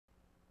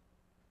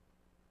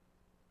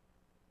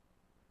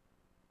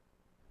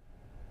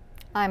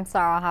I'm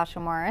Sarah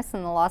Hashim-Waris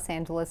in the Los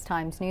Angeles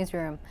Times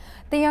newsroom.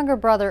 The younger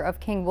brother of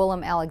King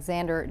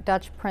Willem-Alexander,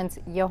 Dutch Prince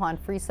Johan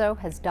Friso,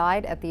 has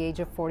died at the age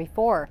of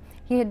 44.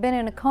 He had been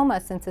in a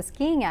coma since a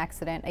skiing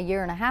accident a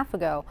year and a half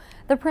ago.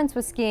 The prince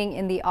was skiing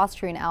in the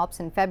Austrian Alps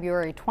in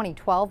February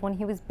 2012 when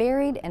he was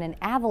buried in an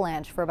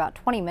avalanche for about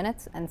 20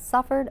 minutes and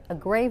suffered a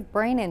grave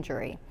brain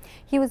injury.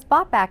 He was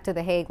brought back to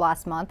The Hague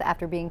last month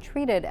after being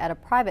treated at a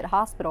private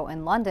hospital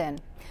in London.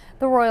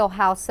 The royal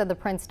house said the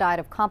prince died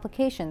of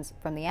complications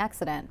from the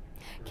accident.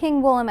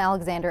 King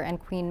Willem-Alexander and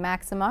Queen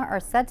Maxima are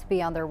said to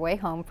be on their way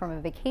home from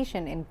a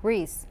vacation in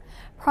Greece.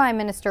 Prime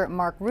Minister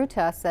Mark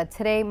Rutte said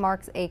today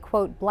marks a,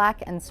 quote,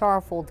 black and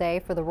sorrowful day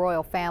for the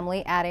royal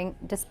family, adding,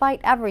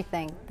 despite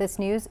everything, this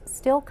news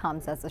still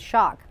comes as a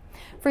shock.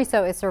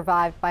 Friso is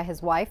survived by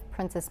his wife,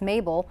 Princess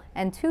Mabel,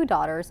 and two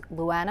daughters,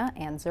 Luana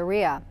and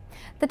Zaria.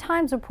 The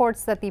Times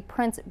reports that the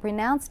prince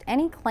renounced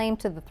any claim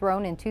to the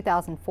throne in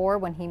 2004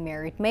 when he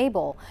married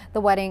Mabel.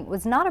 The wedding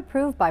was not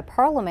approved by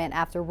Parliament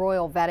after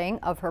royal vetting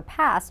of her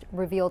past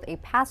revealed a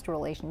past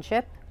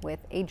relationship with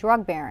a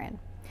drug baron.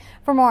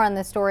 For more on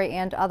this story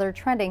and other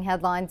trending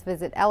headlines,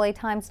 visit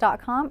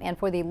LATimes.com, and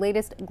for the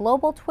latest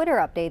global Twitter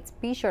updates,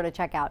 be sure to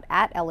check out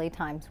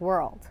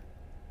 @LATimesWorld.